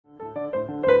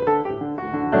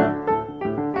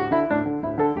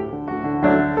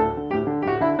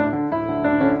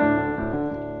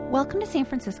San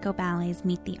Francisco Ballet's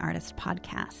Meet the Artist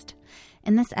podcast.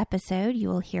 In this episode, you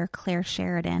will hear Claire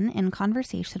Sheridan in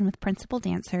conversation with principal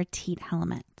dancer Teet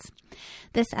Hellemets.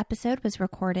 This episode was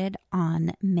recorded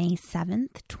on May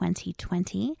 7th,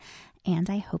 2020, and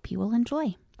I hope you will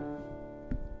enjoy.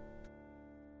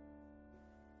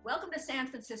 Welcome to San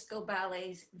Francisco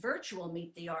Ballet's virtual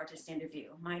Meet the Artist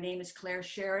interview. My name is Claire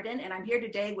Sheridan, and I'm here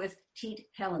today with Teet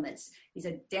Hellemets. He's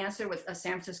a dancer with a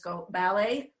San Francisco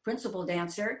Ballet, principal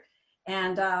dancer,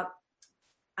 and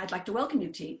I'd like to welcome you,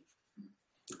 Teet.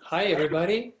 Hi,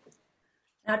 everybody.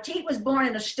 Now, Teet was born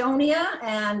in Estonia,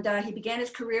 and he began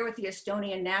his career with the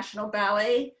Estonian National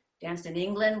Ballet, danced in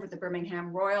England with the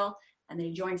Birmingham Royal, and then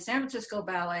he joined San Francisco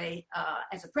Ballet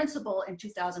as a principal in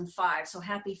 2005. So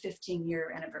happy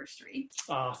 15-year anniversary.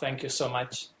 Oh, thank you so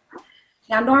much.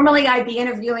 Now, normally I'd be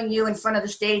interviewing you in front of the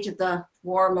stage at the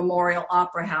War Memorial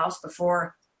Opera House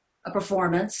before a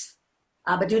performance.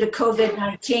 But due to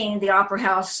COVID-19, the Opera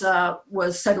House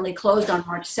was suddenly closed on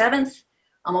March 7th,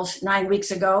 almost 9 weeks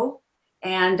ago,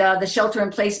 and the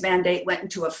shelter-in-place mandate went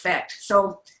into effect.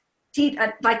 So, Teet,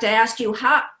 I'd like to ask you,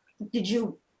 how did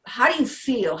you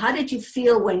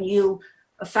feel when you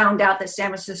found out that San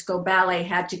Francisco Ballet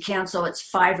had to cancel its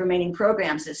 5 remaining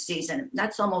programs this season?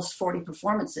 That's almost 40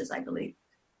 performances, I believe.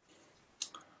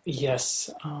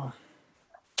 Yes.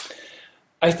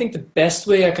 I think the best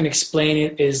way I can explain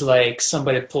it is like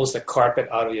somebody pulls the carpet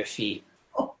out of your feet,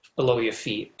 below your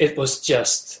feet. It was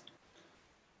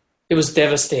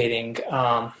devastating.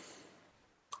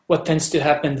 What tends to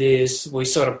happen is we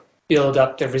sort of build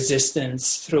up the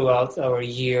resistance throughout our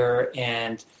year,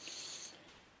 and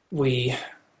we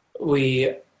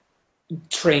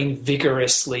train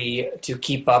vigorously to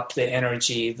keep up the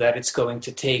energy that it's going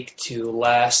to take to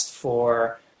last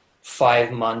for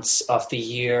 5 months of the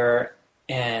year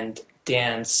and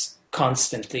dance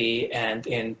constantly and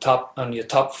on your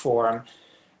top form.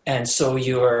 And so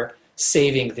you're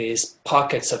saving these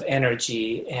pockets of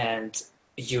energy and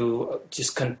you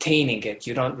just containing it.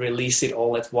 You don't release it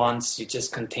all at once. You're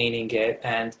just containing it,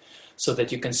 and so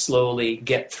that you can slowly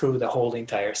get through the whole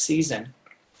entire season.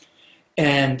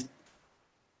 And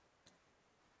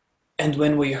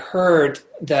when we heard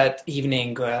that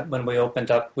evening when we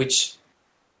opened up, which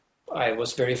I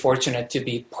was very fortunate to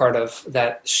be part of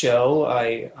that show.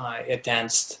 I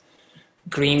danced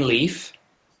Greenleaf.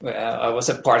 I was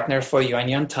a partner for Yuan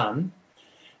Yuan Tan.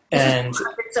 And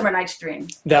Midsummer Night's Dream.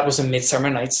 That was a Midsummer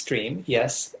Night's Dream,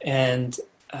 yes. And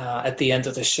at the end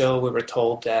of the show, we were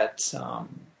told that,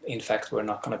 in fact, we're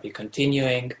not going to be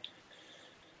continuing.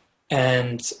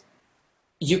 And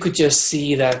you could just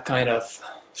see that kind of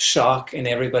shock in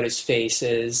everybody's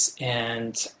faces,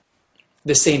 and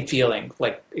the same feeling,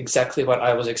 like exactly what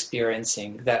I was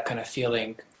experiencing, that kind of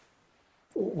feeling,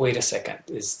 wait a second,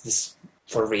 is this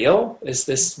for real? Is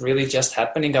this really just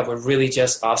happening? I was really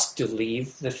just asked to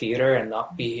leave the theater and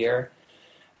not be here.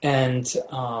 And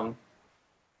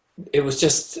it was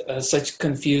just such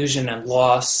confusion and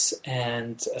loss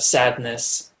and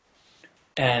sadness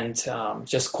and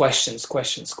just questions.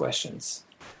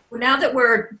 Well, now that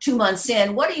we're 2 months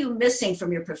in, what are you missing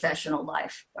from your professional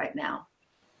life right now?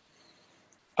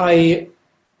 I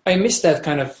miss that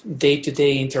kind of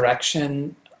day-to-day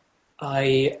interaction.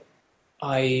 I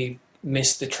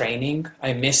miss the training.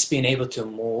 I miss being able to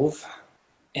move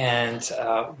and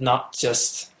not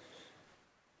just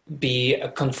be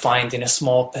confined in a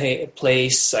small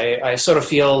place. I sort of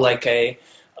feel like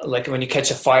when you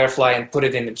catch a firefly and put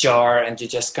it in a jar and you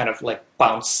just kind of like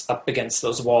bounce up against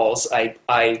those walls.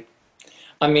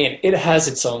 I mean, it has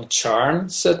its own charm,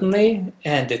 certainly,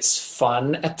 and it's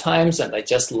fun at times, and I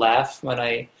just laugh when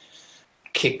I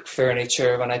kick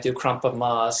furniture, when I do Krav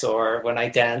Maga, or when I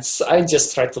dance. I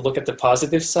just try to look at the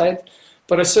positive side,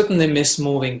 but I certainly miss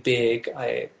moving big.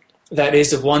 That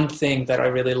is the one thing that I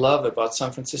really love about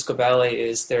San Francisco Ballet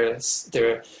is their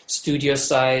studio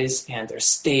size, and their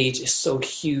stage is so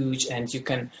huge, and you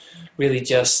can really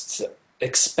just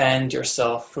expand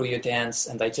yourself through your dance,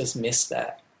 and I just miss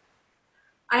that.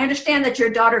 I understand that your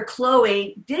daughter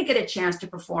Chloe did get a chance to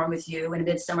perform with you in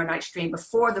Midsummer Night's Dream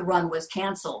before the run was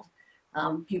canceled.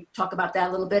 Can you talk about that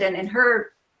a little bit and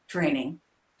her training?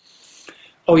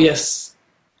 Oh, yes.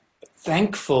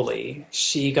 Thankfully,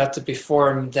 she got to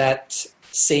perform that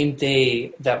same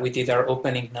day that we did our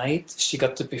opening night. She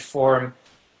got to perform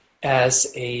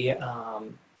as a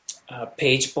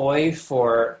page boy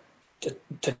for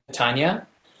Titania.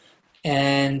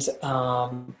 And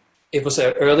it was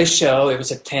an early show. It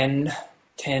was a 10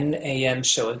 a.m.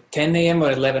 show, 10 a.m.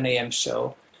 or 11 a.m.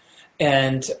 show.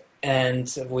 And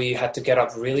we had to get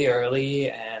up really early,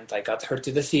 and I got her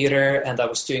to the theater, and I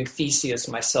was doing Theseus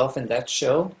myself in that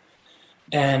show.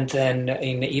 And then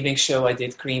in the evening show, I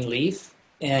did Greenleaf,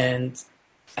 and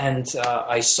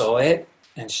I saw it,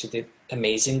 and she did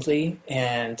amazingly.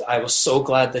 And I was so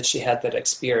glad that she had that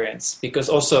experience, because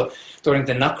also during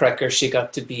the Nutcracker, she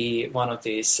got to be one of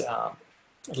these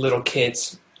little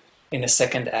kids in the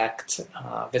second act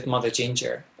with Mother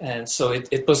Ginger. And so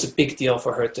it was a big deal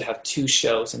for her to have 2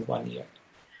 shows in 1 year.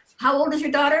 How old is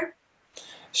your daughter?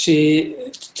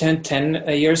 She turned 10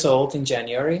 years old in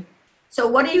January. So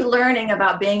what are you learning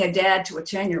about being a dad to a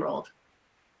 10-year-old?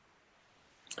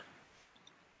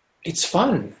 It's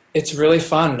fun. It's really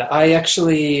fun. I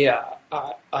actually,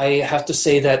 I have to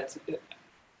say that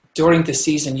during the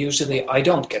season, usually I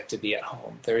don't get to be at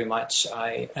home very much.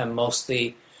 I am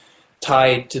mostly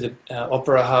tied to the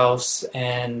opera house,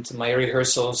 and my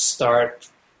rehearsals start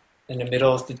in the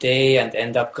middle of the day and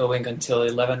end up going until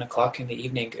 11 o'clock in the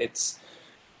evening.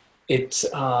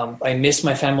 I miss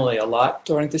my family a lot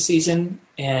during the season,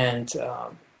 and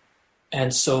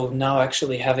so now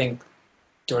actually having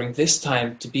during this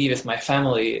time to be with my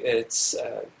family, it's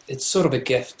sort of a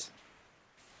gift.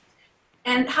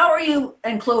 And how are you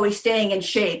and Chloe staying in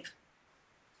shape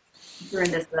during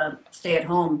this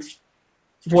stay-at-home?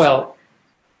 Well,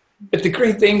 but the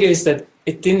great thing is that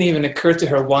it didn't even occur to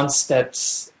her once that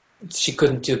she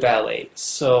couldn't do ballet.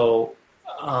 So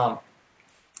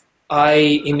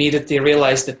I immediately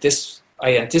realized that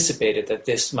I anticipated that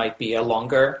this might be a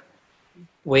longer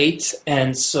wait.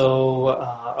 And so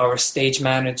our stage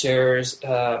managers,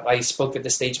 I spoke with the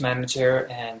stage manager,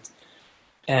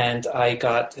 and I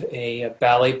got a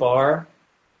ballet bar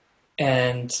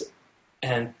and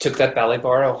took that ballet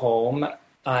bar home.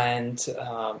 And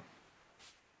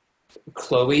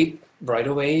Chloe right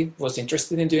away was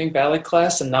interested in doing ballet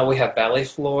class, and now we have ballet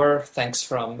floor, thanks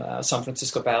from San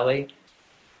Francisco Ballet.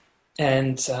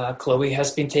 And Chloe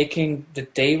has been taking, the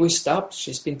day we stopped,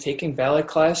 she's been taking ballet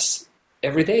class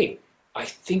every day. I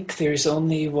think there's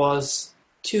only was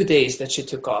 2 days that she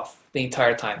took off the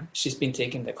entire time. She's been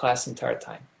taking the class the entire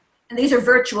time. And these are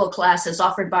virtual classes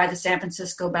offered by the San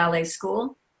Francisco Ballet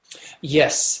School?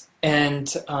 Yes.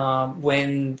 And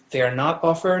when they're not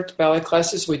offered ballet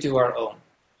classes, we do our own.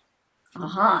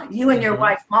 Uh-huh. You and your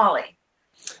wife, Molly.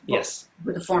 Yes.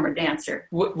 With a former dancer.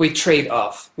 We trade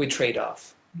off.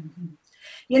 Mm-hmm.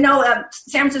 You know,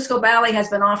 San Francisco Ballet has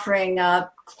been offering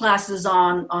classes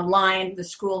online, the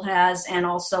school has, and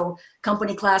also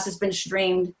company class has been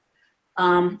streamed.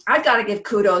 I've got to give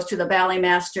kudos to the ballet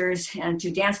masters and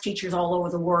to dance teachers all over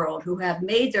the world who have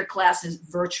made their classes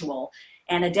virtual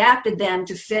and adapted them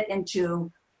to fit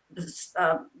into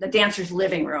the dancer's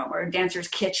living room or dancer's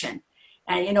kitchen.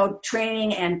 And, you know,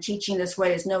 training and teaching this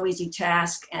way is no easy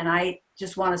task. And I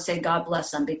just want to say God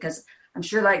bless them, because I'm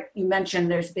sure, like you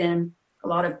mentioned, there's been a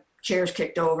lot of chairs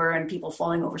kicked over and people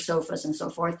falling over sofas and so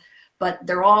forth. But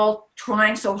they're all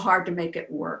trying so hard to make it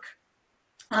work.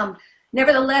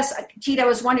 Nevertheless, Tita, I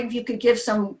was wondering if you could give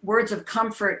some words of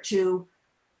comfort to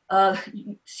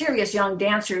serious young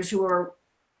dancers who are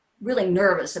really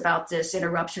nervous about this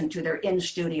interruption to their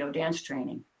in-studio dance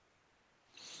training.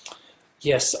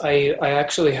 Yes, I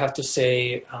actually have to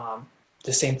say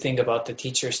the same thing about the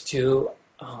teachers too,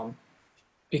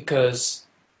 because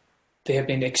they have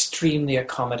been extremely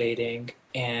accommodating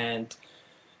and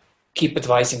keep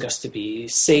advising us to be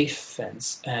safe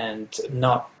and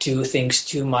not do things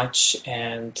too much.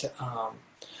 And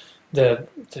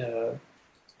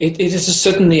it is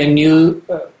certainly a new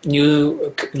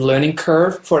learning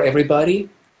curve for everybody.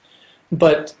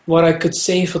 But what I could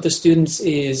say for the students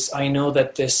is I know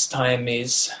that this time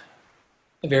is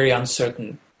very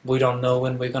uncertain. We don't know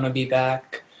when we're going to be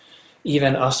back.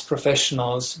 Even us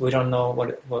professionals, we don't know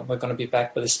what we're going to be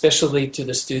back, but especially to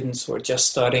the students who are just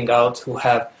starting out, who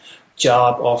have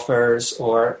job offers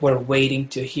or we're waiting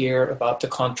to hear about the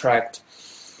contract.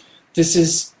 This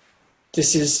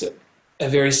is a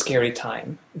very scary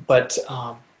time, but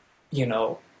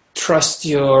trust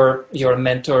your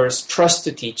mentors, trust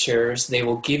the teachers. They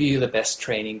will give you the best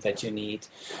training that you need,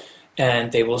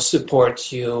 and they will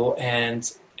support you.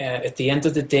 And at the end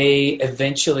of the day,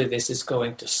 eventually this is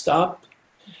going to stop,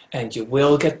 and you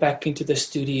will get back into the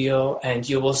studio, and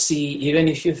you will see, even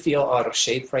if you feel out of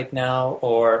shape right now,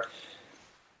 or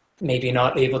maybe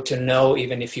not able to know,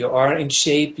 even if you are in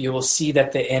shape, you will see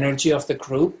that the energy of the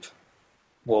group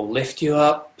will lift you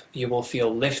up. You will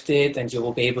feel lifted, and you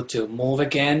will be able to move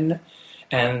again.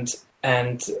 And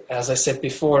as I said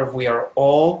before, we are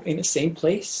all in the same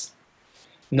place.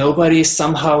 Nobody is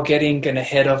somehow getting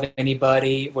ahead of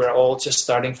anybody. We're all just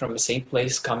starting from the same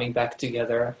place, coming back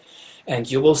together.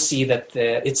 And you will see that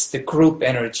it's the group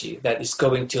energy that is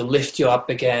going to lift you up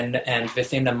again. And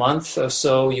within a month or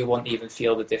so, you won't even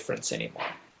feel the difference anymore.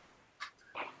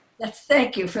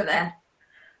 Thank you for that.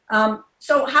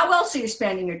 So how else are you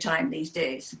spending your time these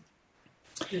days?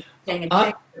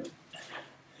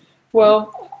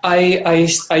 Well,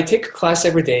 I take a class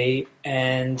every day,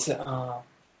 and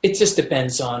it just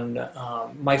depends on,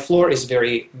 my floor is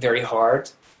very, very hard,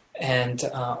 and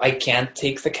I can't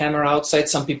take the camera outside.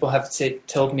 Some people have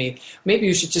told me, maybe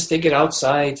you should just take it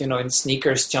outside, in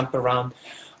sneakers, jump around.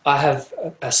 I have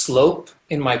a slope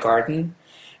in my garden,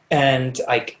 and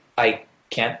I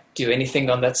can't do anything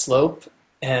on that slope,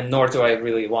 and nor do I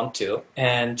really want to.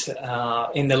 And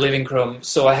in the living room,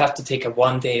 so I have to take a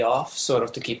 1 day off, sort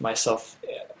of, to keep myself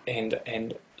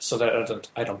and so that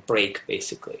I don't break,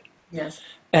 basically. Yes.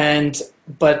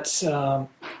 But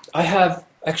I have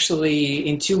actually,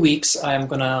 in 2 weeks, I'm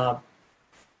gonna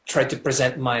try to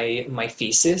present my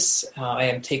thesis. I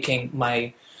am taking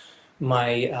I'm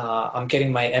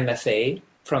getting my MFA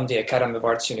from the Academy of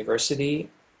Arts University,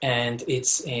 and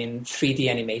it's in 3D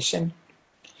animation.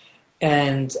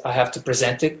 And I have to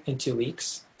present it in 2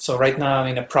 weeks. So right now I'm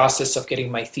in a process of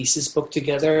getting my thesis book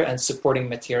together and supporting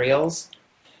materials.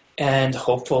 And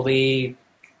hopefully,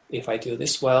 if I do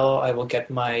this well, I will get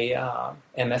my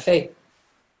MFA.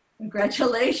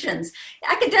 Congratulations.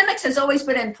 Academics has always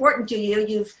been important to you.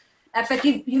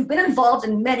 You've been involved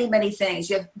in many, many things.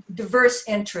 You have diverse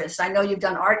interests. I know you've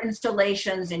done art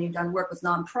installations, and you've done work with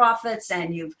nonprofits,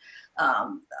 and you've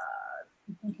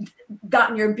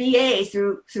gotten your BA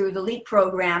through the LEAP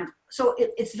program. So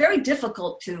it's very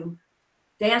difficult to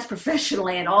dance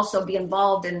professionally and also be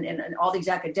involved in all these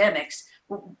academics.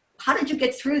 How did you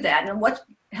get through that, and what's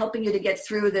helping you to get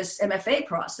through this MFA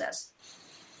process?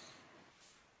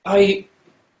 I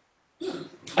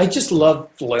just love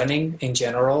learning in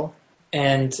general,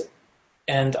 and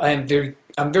I'm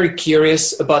very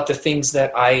curious about the things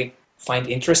that I find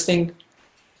interesting.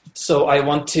 So I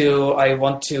want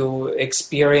to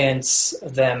experience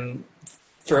them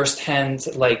firsthand.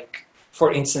 Like,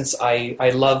 for instance,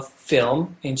 I love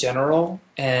film in general,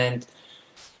 and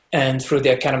through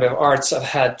the Academy of Arts, I've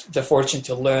had the fortune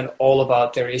to learn all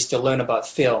about there is to learn about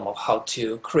film, of how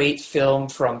to create film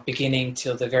from beginning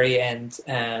till the very end,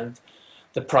 and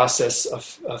the process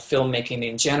of filmmaking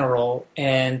in general.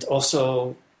 And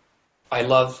also, I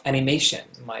love animation.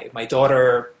 My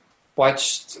daughter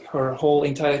watched her whole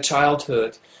entire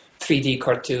childhood 3D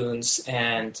cartoons,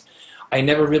 and I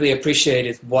never really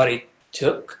appreciated what it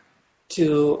took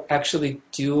to actually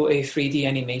do a 3D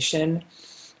animation.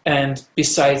 And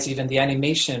besides even the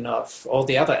animation, of all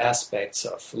the other aspects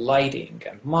of lighting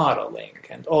and modeling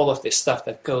and all of this stuff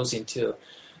that goes into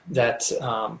that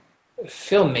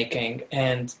filmmaking.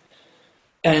 And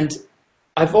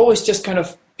I've always just kind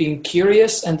of been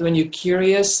curious, and when you're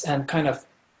curious and kind of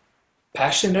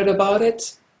passionate about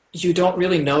it, you don't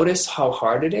really notice how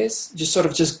hard it is. You sort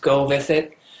of just go with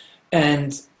it.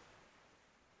 And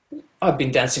I've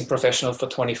been dancing professional for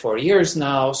 24 years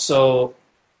now, so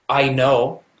I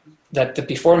know that the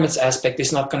performance aspect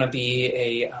is not going to be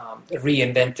a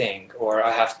reinventing, or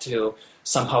I have to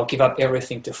somehow give up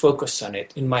everything to focus on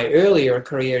it. In my earlier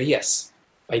career, yes,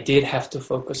 I did have to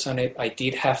focus on it. I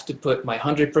did have to put my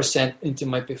 100% into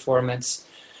my performance.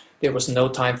 There was no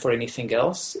time for anything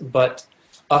else. But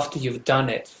after you've done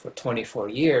it for 24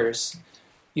 years,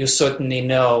 you certainly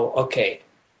know, okay,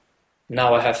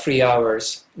 now I have 3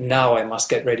 hours. Now I must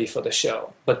get ready for the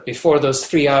show. But before those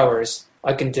 3 hours,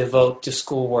 I can devote to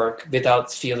schoolwork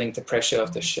without feeling the pressure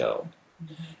of the show.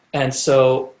 And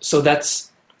so that's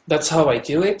how I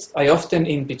do it. I often,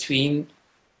 in between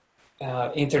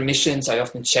intermissions, I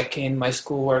often check in my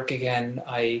schoolwork again.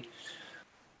 I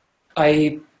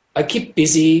keep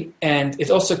busy, and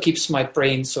it also keeps my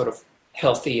brain sort of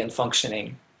healthy and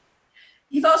functioning.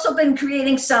 You've also been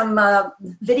creating some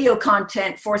video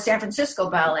content for San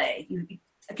Francisco Ballet.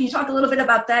 Can you talk a little bit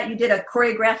about that? You did a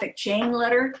choreographic chain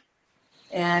letter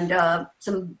and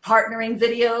some partnering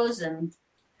videos, and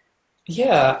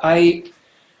yeah, I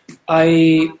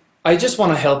just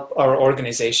want to help our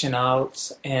organization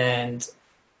out, and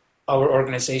our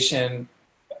organization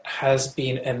has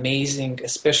been amazing,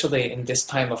 especially in this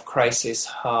time of crisis,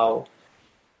 how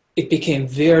it became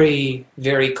very,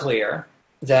 very clear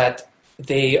that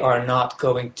they are not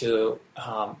going to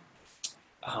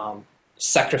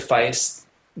sacrifice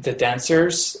the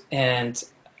dancers, and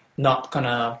not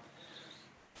gonna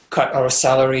cut our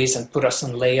salaries and put us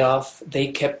on layoff. They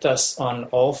kept us on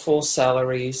all full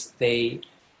salaries. They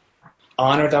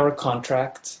honored our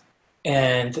contract,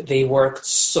 and they worked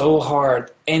so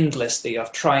hard, endlessly,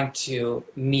 of trying to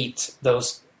meet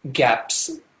those gaps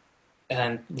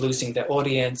and losing the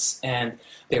audience. And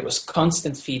there was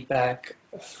constant feedback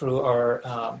through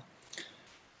our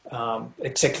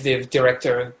executive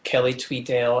director Kelly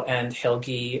Tweedale and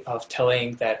Helgi of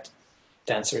telling that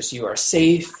dancers, you are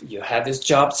safe, you have this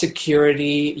job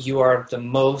security, you are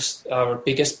our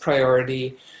biggest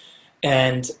priority.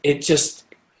 And it's just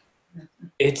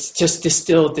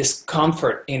distilled this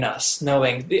comfort in us,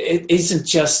 knowing it isn't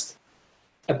just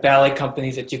a ballet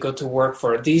company that you go to work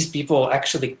for. These people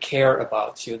actually care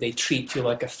about you. They treat you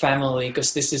like a family,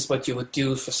 because this is what you would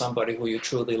do for somebody who you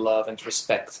truly love and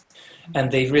respect.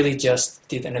 And they really just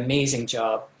did an amazing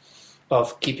job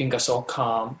of keeping us all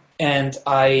calm. And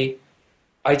I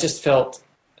just felt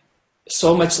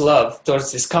so much love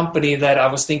towards this company that I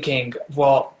was thinking,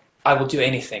 well, I will do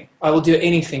anything. I will do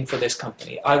anything for this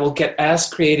company. I will get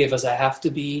as creative as I have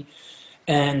to be,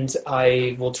 and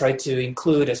I will try to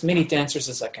include as many dancers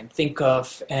as I can think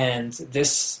of. And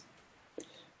this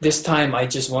time, I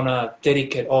just want to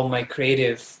dedicate all my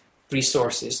creative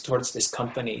resources towards this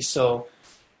company. So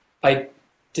I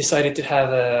decided to have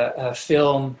a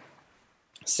film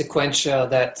sequentia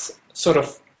that sort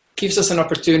of gives us an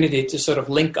opportunity to sort of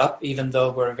link up, even though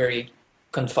we're very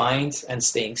confined and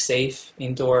staying safe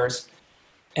indoors.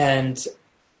 And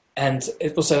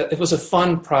it was a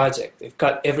fun project. It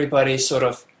got everybody sort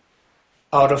of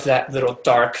out of that little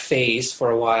dark phase for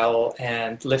a while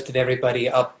and lifted everybody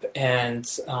up. And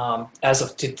as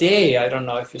of today, I don't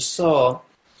know if you saw,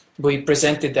 we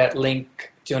presented that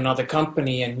link to another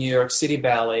company, and New York City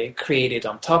Ballet created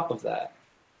on top of that.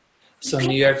 So Can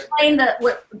New you York. explain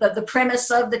the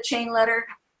premise of the chain letter?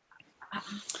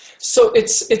 So it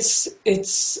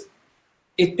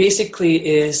basically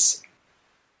is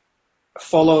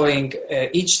following.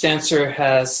 Each dancer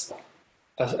has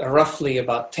roughly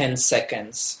about 10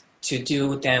 seconds to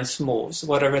do dance moves,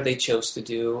 whatever they chose to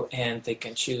do, and they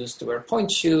can choose to wear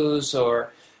point shoes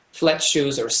or flat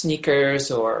shoes or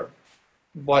sneakers or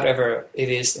whatever it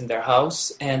is in their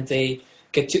house, and they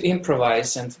get to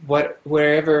improvise, and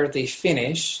wherever they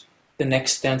finish, the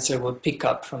next dancer will pick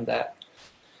up from that.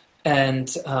 And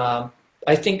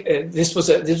I think this was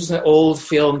an old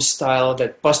film style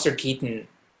that Buster Keaton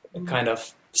kind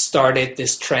of started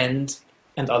this trend,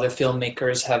 and other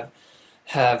filmmakers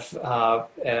have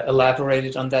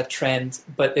elaborated on that trend.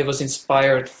 But it was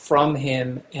inspired from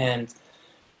him, and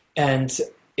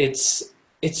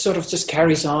it sort of just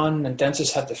carries on, and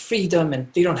dancers have the freedom,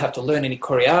 and they don't have to learn any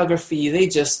choreography. They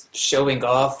just showing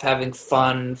off, having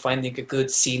fun, finding a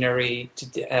good scenery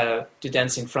to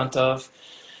dance in front of.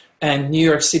 And New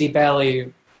York City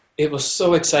Ballet, it was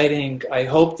so exciting. I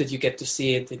hope that you get to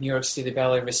see it. The New York City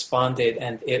Ballet responded,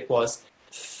 and it was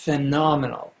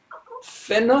phenomenal.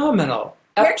 Phenomenal.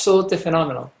 Absolutely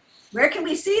phenomenal. Where can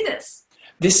we see this?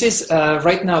 This is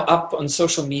right now up on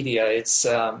social media. It's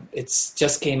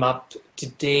just came up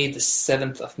today, the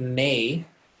 7th of May,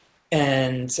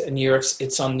 and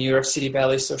it's on New York City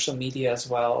Ballet social media as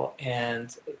well.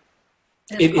 And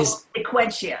it is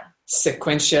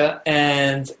Sequentia,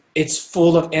 and it's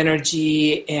full of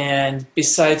energy. And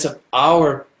besides of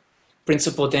our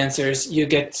principal dancers, you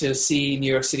get to see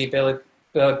New York City Ballet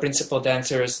principal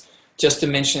dancers. Just to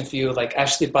mention a few, like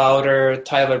Ashley Bowder,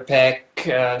 Tyler Peck,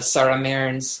 Sarah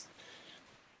Mearns.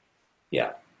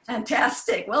 Yeah.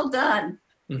 Fantastic. Well done.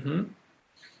 Mm-hmm.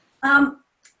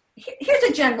 Here's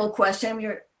a general question.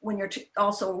 We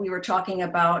were talking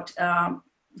about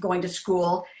going to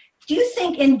school. Do you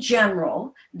think in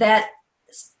general that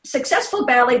successful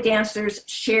ballet dancers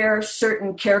share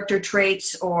certain character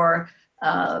traits or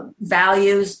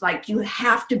values? Like you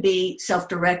have to be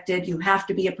self-directed, you have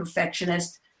to be a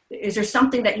perfectionist. Is there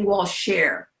something that you all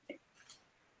share?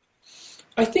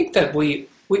 I think that we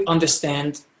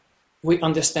understand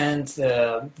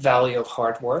the value of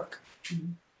hard work.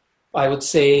 Mm-hmm. I would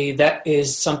say that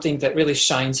is something that really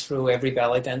shines through every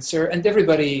ballet dancer, and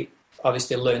everybody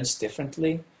obviously learns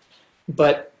differently.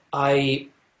 But I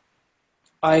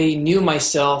knew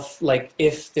myself, like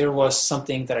if there was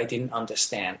something that I didn't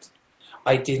understand,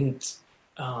 I didn't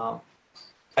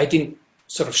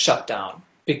sort of shut down.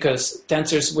 Because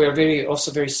dancers were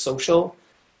also very social.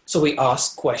 So we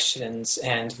ask questions,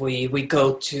 and we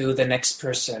go to the next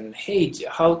person. Hey,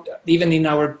 even in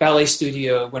our ballet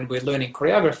studio, when we're learning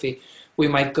choreography, we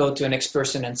might go to the next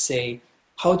person and say,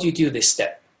 how do you do this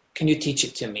step? Can you teach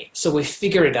it to me? So we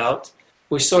figure it out.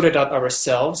 We sort it out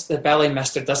ourselves. The ballet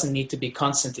master doesn't need to be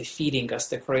constantly feeding us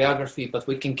the choreography, but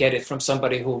we can get it from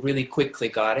somebody who really quickly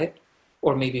got it,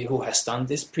 or maybe who has done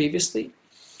this previously.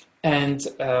 And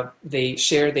they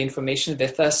share the information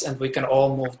with us, and we can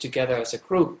all move together as a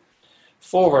group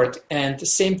forward. And the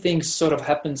same thing sort of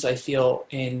happens, I feel,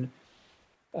 in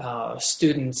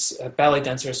students, ballet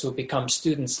dancers who become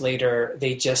students later.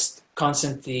 They just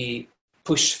constantly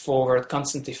push forward,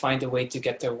 constantly find a way to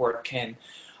get their work in.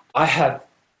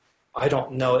 I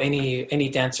don't know any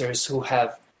dancers who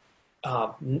have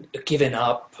given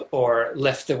up or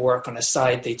left the work on the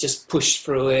side. They just push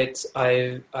through it.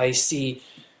 I see.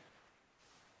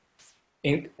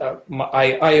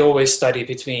 I always study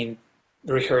between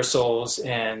rehearsals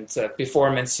and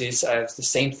performances. The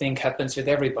same thing happens with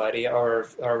everybody. Our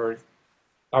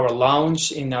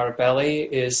lounge in our ballet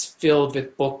is filled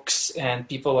with books and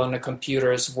people on the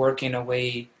computers working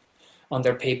away on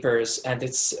their papers, and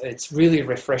it's really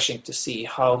refreshing to see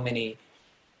how many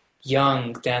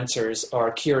young dancers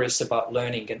are curious about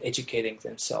learning and educating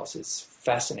themselves. It's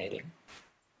fascinating.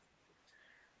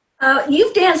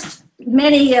 You've danced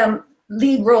many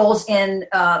lead roles in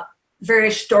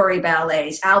various story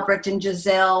ballets, Albrecht and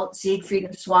Giselle, Siegfried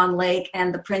and Swan Lake,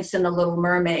 and The Prince and the Little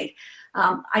Mermaid.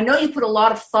 I know you put a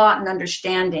lot of thought and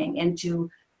understanding into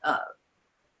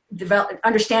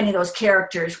understanding those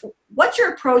characters. What's your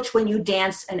approach when you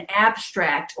dance an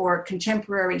abstract or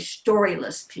contemporary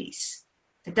storyless piece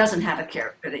that doesn't have a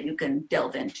character that you can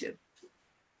delve into?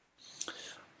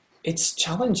 It's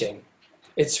challenging.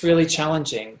 It's really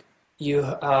challenging.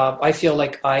 I feel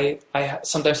like I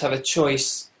sometimes have a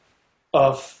choice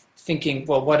of thinking,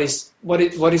 well, what is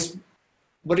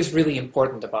really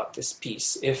important about this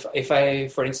piece? If I,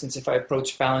 for instance, if I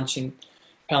approach Balanchine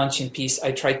piece,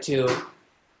 I try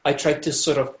to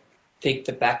sort of take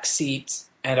the back seat,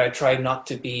 and I try not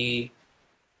to be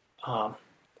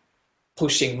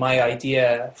pushing my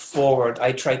idea forward.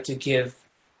 I try to give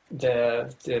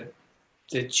the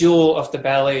jewel of the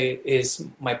ballet is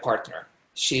my partner.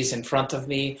 She's in front of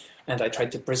me, and I try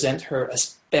to present her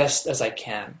as best as I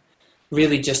can.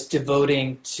 Really just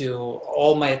devoting to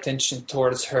all my attention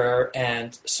towards her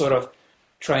and sort of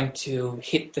trying to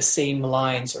hit the same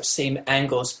lines or same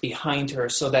angles behind her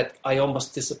so that I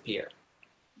almost disappear.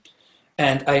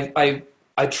 And I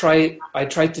try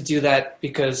to do that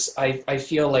because I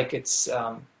feel like it's,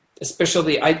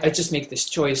 especially, I just make this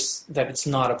choice that it's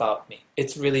not about me.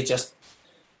 It's really just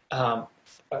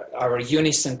our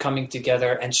unison coming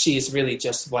together, and she is really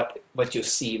just what you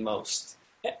see most.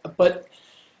 But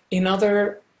in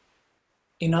other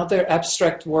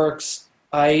abstract works,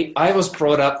 I was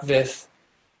brought up with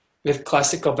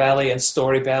classical ballet and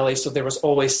story ballet, so there was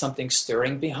always something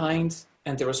stirring behind,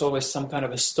 and there was always some kind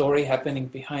of a story happening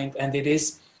behind, and it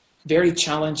is very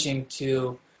challenging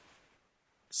to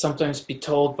sometimes be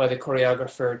told by the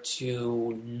choreographer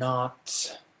to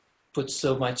not put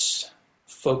so much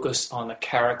focus on a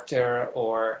character,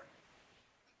 or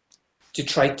to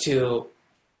try to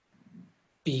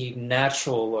be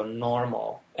natural or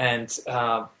normal and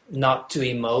not to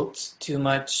emote too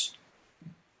much.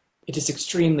 It is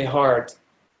extremely hard,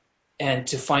 and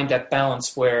to find that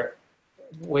balance where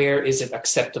is it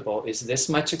acceptable? Is this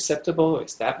much acceptable?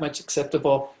 Is that much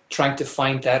acceptable? Trying to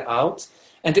find that out.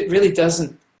 And it really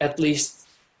doesn't, at least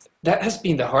that has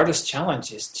been the hardest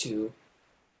challenge, is to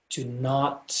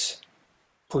not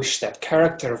push that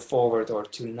character forward, or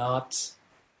to not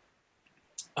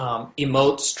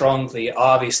emote strongly,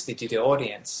 obviously, to the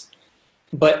audience.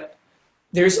 But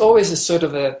there's always a sort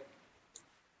of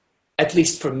at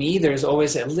least for me, there's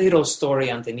always a little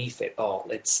story underneath it all.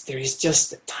 There is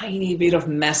just a tiny bit of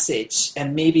message,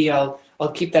 and maybe I'll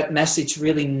keep that message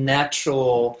really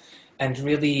natural and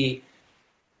really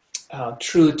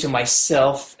true to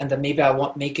myself, and then maybe I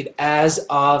won't make it as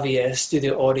obvious to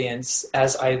the audience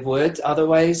as I would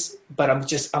otherwise. But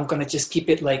I'm gonna just keep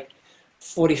it like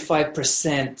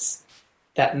 45%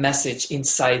 that message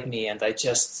inside me, and I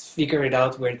just figure it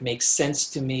out where it makes sense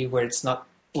to me, where it's not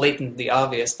blatantly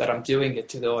obvious that I'm doing it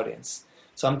to the audience.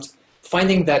 So I'm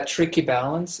finding that tricky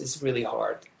balance is really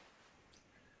hard.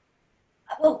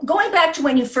 Well, going back to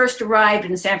when you first arrived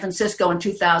in San Francisco in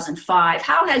 2005,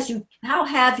 how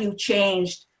have you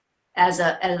changed as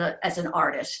an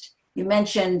artist? You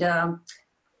mentioned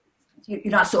you're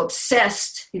not so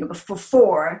obsessed,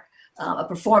 before a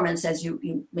performance as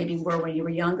you maybe were when you were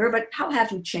younger, but how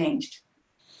have you changed?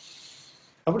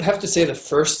 I would have to say the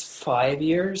first 5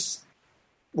 years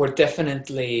were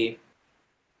definitely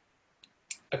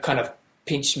a kind of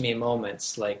pinch me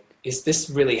moments. Like, is this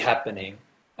really happening?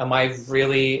 Am I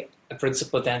really a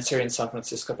principal dancer in San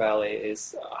Francisco Ballet?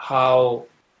 Is how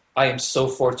I am so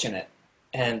fortunate.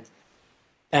 And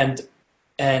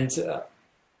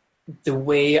the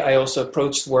way I also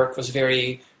approached work was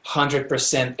very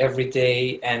 100% every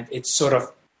day, and it sort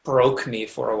of broke me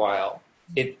for a while.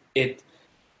 It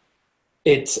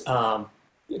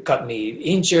got me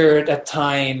injured at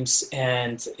times,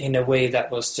 and in a way that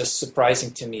was just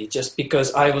surprising to me. Just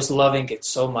because I was loving it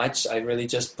so much, I really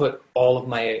just put all of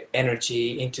my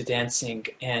energy into dancing,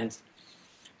 and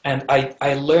And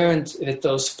I learned with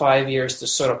those 5 years to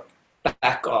sort of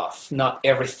back off. Not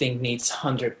everything needs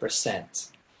 100%.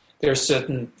 There are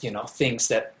certain, things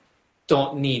that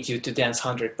don't need you to dance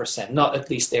 100%, not at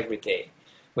least every day.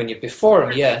 When you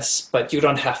perform, yes, but you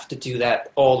don't have to do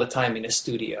that all the time in a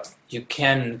studio. You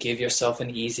can give yourself an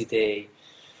easy day.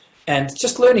 And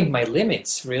just learning my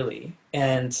limits, really.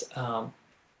 And,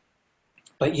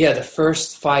 but yeah, the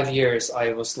first 5 years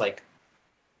I was like,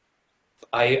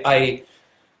 I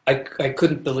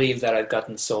couldn't believe that I'd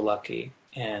gotten so lucky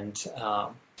and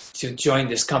to join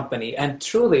this company. And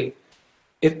truly,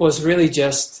 it was really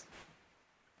just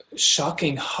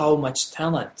shocking how much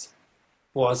talent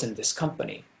was in this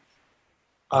company.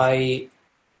 I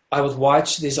would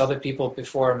watch these other people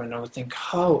perform and I would think,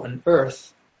 how on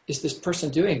earth is this person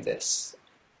doing this?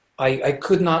 I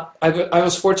could not, I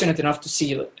was fortunate enough to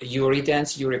see Yuri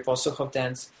dance, Yuri Possokhov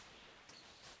dance.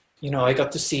 I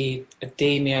got to see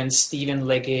Damien, Stephen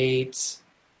Legate,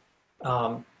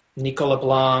 Nicola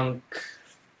Blanc,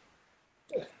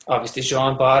 obviously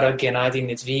Joan Barra, Gennady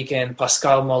Nitvigin,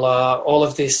 Pascal Mola, all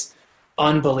of these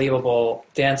unbelievable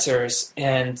dancers.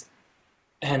 And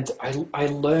I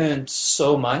learned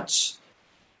so much.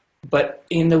 But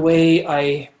in a way,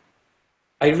 I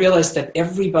realized that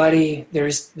everybody, there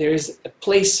is a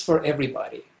place for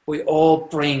everybody. We all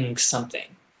bring something.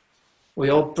 We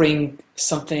all bring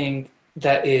something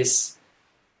that is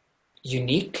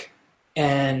unique,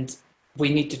 and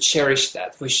we need to cherish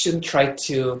that. We shouldn't try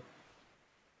to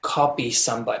copy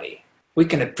somebody. We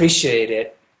can appreciate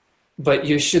it, but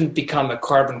you shouldn't become a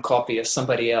carbon copy of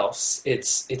somebody else.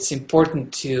 It's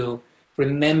important to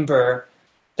remember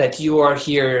that you are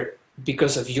here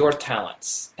because of your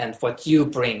talents and what you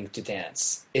bring to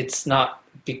dance. It's not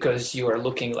because you are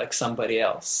looking like somebody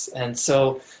else. And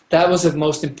so that was the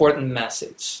most important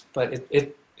message. But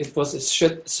it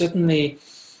should certainly,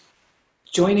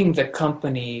 joining the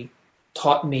company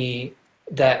taught me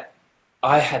that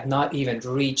I had not even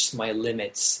reached my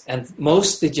limits, and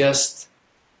mostly just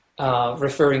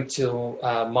referring to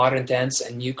modern dance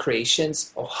and new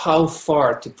creations, of how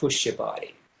far to push your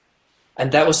body.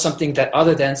 And that was something that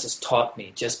other dancers taught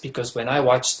me, just because when I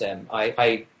watched them,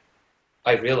 I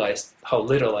realized how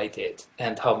little I did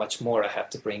and how much more I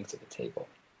had to bring to the table.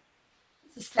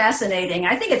 This is fascinating.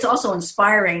 I think it's also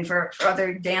inspiring for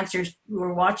other dancers who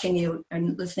are watching you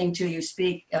and listening to you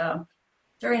speak.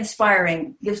 Very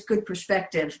inspiring, gives good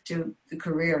perspective to the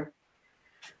career.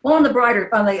 Well, on the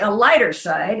lighter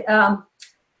side,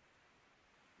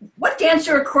 what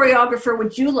dancer or choreographer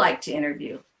would you like to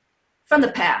interview from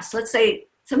the past? Let's say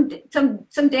some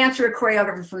dancer or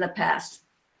choreographer from the past.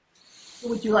 Who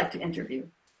would you like to interview?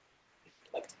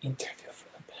 Like to interview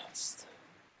from the past.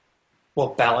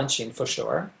 Well, Balanchine for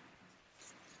sure.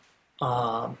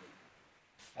 Balanchine.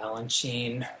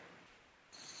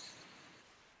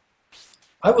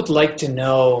 I would like to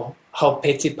know how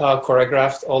Petipa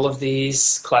choreographed all of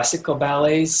these classical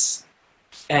ballets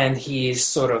and his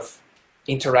sort of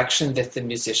interaction with the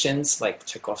musicians like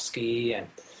Tchaikovsky and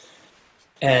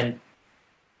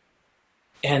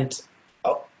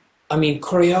I mean,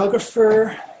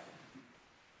 choreographer,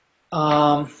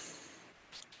 Agrapina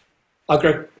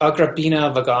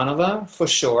Vaganova, for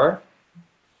sure,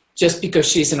 just because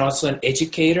she's also an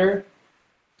educator.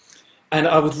 And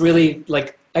I would really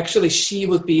actually, she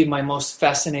would be my most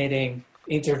fascinating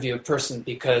interview person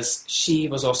because she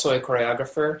was also a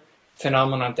choreographer,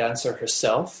 phenomenal dancer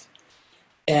herself.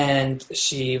 And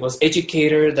she was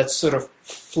educator that sort of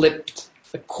flipped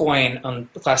the coin on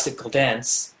classical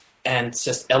dance and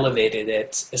just elevated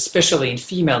it, especially in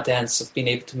female dance, of being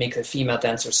able to make the female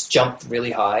dancers jump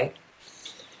really high.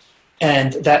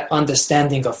 And that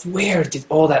understanding of where did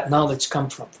all that knowledge come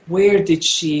from? Where did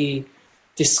she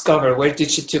discover, where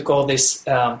did she took all this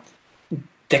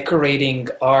decorating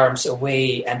arms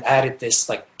away and added this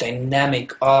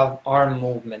dynamic arm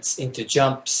movements into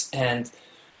jumps? And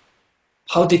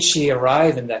how did she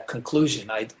arrive in that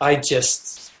conclusion? I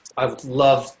would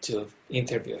love to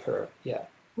interview her, yeah.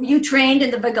 Were you trained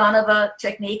in the Vaganova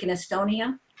technique in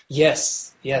Estonia?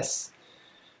 Yes.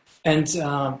 And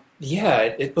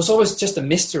it was always just a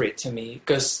mystery to me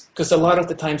because a lot of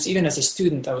the times, even as a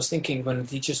student, I was thinking when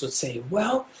teachers would say,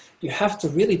 well, you have to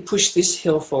really push this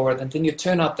heel forward and then you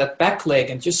turn out that back leg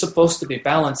and you're supposed to be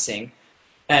balancing.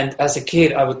 And as a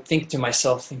kid, I would think to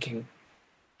myself thinking,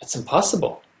 that's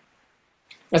impossible.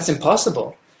 That's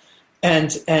impossible.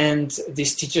 And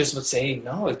these teachers would say,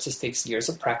 no, it just takes years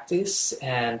of practice,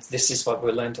 and this is what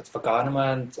we learned at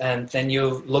Vaganova. And then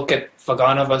you look at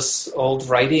Vaganova's old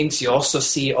writings, you also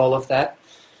see all of that.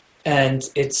 And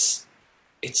it's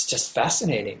it's just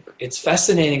fascinating. It's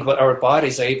fascinating what our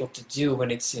bodies are able to do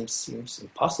when it seems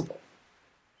impossible.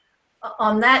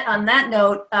 On that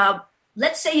note,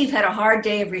 let's say you've had a hard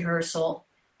day of rehearsal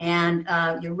and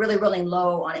you're really, really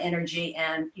low on energy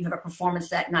and you have a performance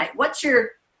that night. What's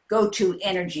your go-to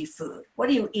energy food? What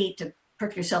do you eat to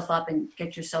perk yourself up and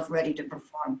get yourself ready to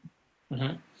perform?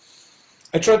 Mm-hmm.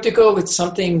 I try to go with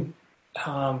something.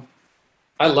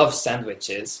 I love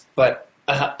sandwiches, but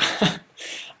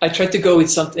I try to go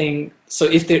with something. So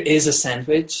if there is a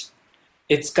sandwich,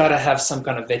 it's got to have some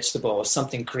kind of vegetable or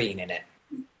something green in it.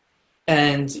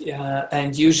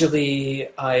 And usually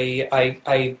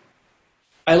I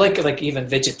like even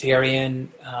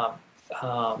vegetarian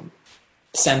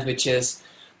sandwiches.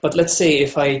 But let's say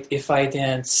if I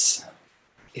dance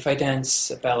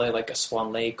a ballet like a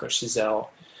Swan Lake or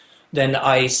Giselle, then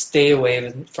I stay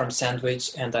away from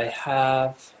sandwich, and I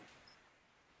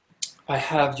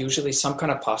have usually some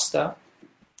kind of pasta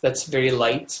that's very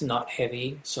light, not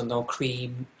heavy, so no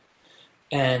cream,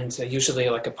 and usually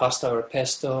like a pasta or a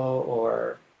pesto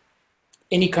or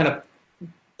any kind of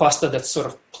pasta that's sort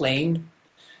of plain.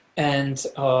 And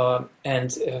for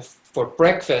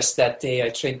breakfast that day, I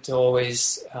try to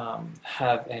always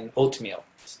have an oatmeal,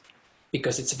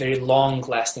 because it's a very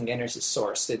long-lasting energy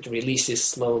source. It releases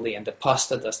slowly, and the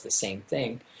pasta does the same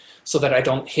thing, so that I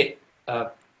don't hit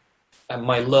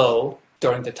my low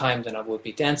during the time that I will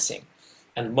be dancing.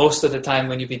 And most of the time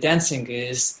when you be dancing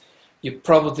it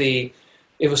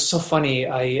was so funny.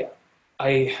 I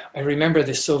remember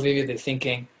this so vividly,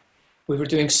 thinking we were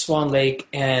doing Swan Lake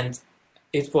and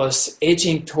it was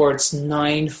edging towards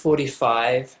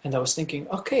 9:45, and I was thinking,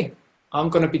 okay, I'm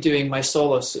going to be doing my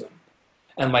solo soon.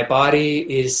 And my body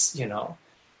is,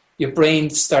 your brain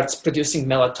starts producing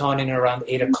melatonin around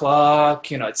 8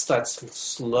 o'clock. It starts to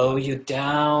slow you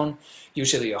down.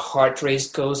 Usually your heart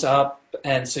rate goes up.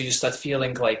 And so you start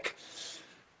feeling like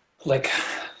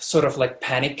sort of like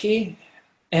panicky.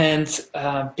 And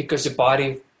because your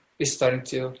body is starting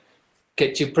to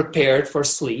get you prepared for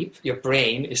sleep, your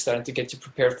brain is starting to get you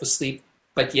prepared for sleep,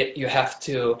 but yet you have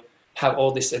to have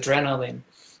all this adrenaline.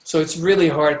 So it's really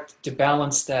hard to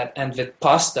balance that. And with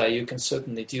pasta, you can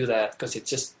certainly do that, because it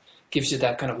just gives you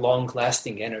that kind of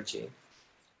long-lasting energy.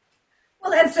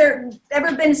 Well, has there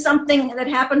ever been something that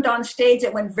happened on stage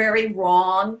that went very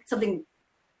wrong? Something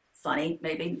funny,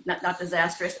 maybe, not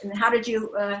disastrous. And how did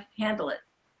you handle it?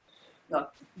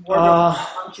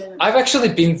 I've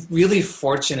actually been really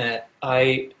fortunate.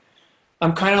 I'm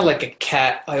kind of like a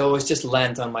cat. I always just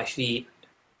land on my feet.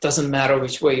 Doesn't matter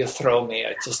which way you throw me,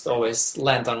 I just always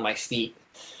land on my feet.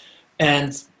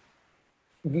 And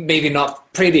maybe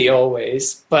not pretty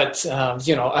always, but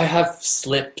I have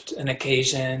slipped an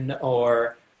occasion,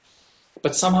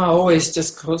 but somehow always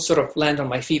just sort of land on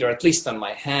my feet, or at least on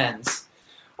my hands.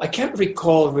 I can't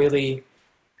recall really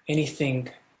anything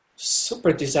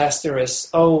super disastrous.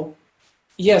 Oh,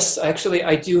 yes, actually,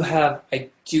 I do have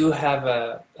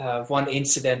one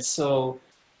incident. So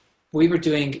we were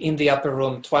doing In the Upper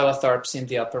Room, Twyla Tharp's In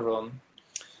the Upper Room,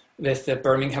 with the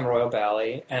Birmingham Royal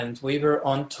Ballet, and we were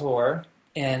on tour,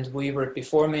 and we were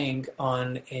performing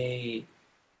on a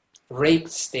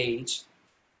raked stage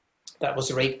that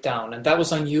was raked down, and that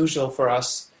was unusual for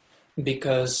us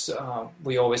because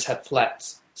we always had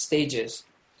flat stages.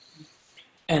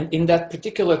 And in that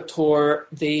particular tour,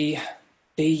 they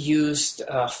used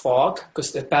fog,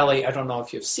 because the ballet, I don't know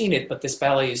if you've seen it, but this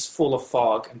ballet is full of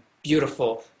fog and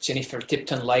beautiful Jennifer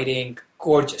Tipton lighting,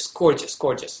 gorgeous, gorgeous,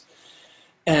 gorgeous.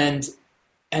 And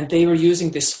they were using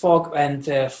this fog, and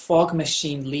the fog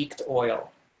machine leaked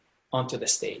oil onto the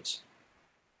stage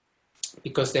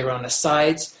because they were on the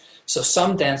sides. So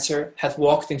some dancer had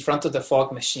walked in front of the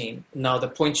fog machine. Now the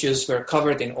point shoes were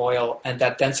covered in oil, and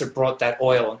that dancer brought that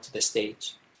oil onto the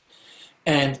stage.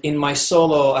 And in my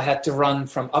solo, I had to run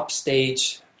from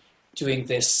upstage doing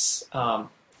this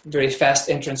very fast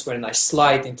entrance when I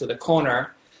slide into the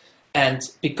corner. And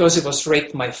because it was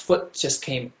raked, my foot just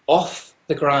came off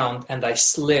the ground, and I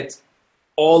slid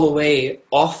all the way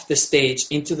off the stage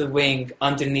into the wing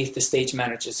underneath the stage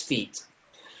manager's feet.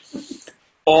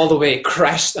 All the way,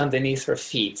 crashed underneath her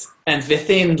feet. And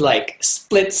within like a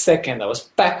split second, I was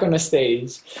back on the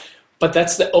stage. But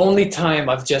that's the only time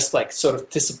I've just like sort of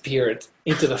disappeared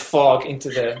into the fog, into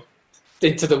the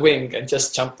wing, and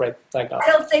just jumped right back up.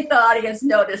 I don't think the audience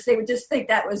noticed. They would just think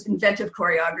that was inventive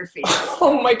choreography.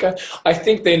 Oh my God. I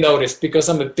think they noticed, because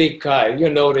I'm a big guy. You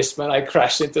noticed when I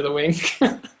crashed into the wing.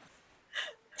 I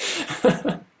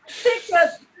think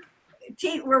that,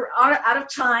 Teet, we're out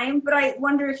of time, but I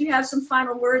wonder if you have some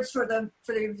final words for the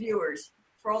viewers,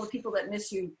 for all the people that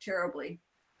miss you terribly.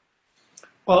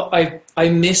 Well, I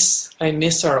miss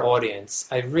our audience.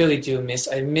 I really do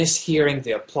I miss hearing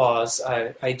the applause.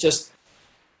 I just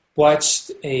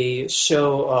watched a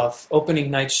opening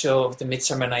night show of the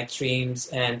Midsummer Night Dreams,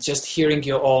 and just hearing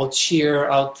you all cheer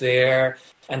out there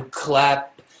and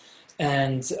clap,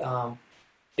 and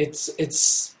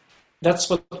it's that's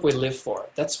what we live for.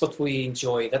 That's what we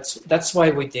enjoy. That's why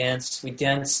we dance. We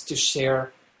dance to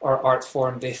share our art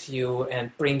form with you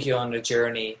and bring you on a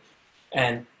journey,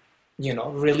 and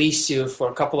release you for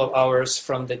a couple of hours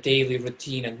from the daily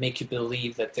routine and make you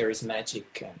believe that there is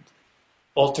magic and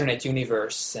alternate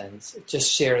universe, and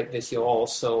just share it with you all.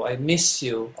 So I miss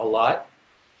you a lot,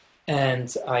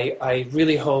 and I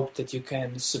really hope that you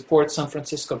can support San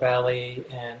Francisco Ballet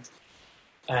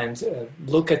and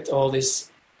look at all these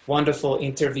wonderful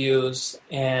interviews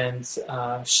and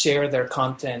share their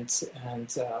content,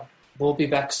 and we'll be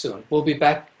back soon. We'll be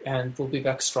back, and we'll be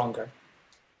back stronger.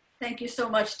 Thank you so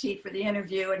much, Tiit, for the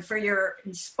interview and for your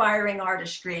inspiring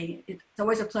artistry. It's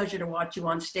always a pleasure to watch you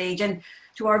on stage. And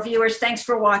to our viewers, thanks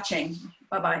for watching.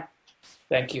 Bye-bye.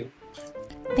 Thank you.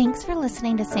 Thanks for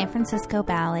listening to San Francisco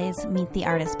Ballet's Meet the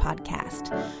Artist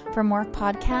podcast. For more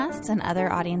podcasts and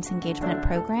other audience engagement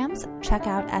programs, check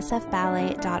out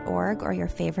sfballet.org or your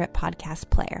favorite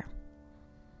podcast player.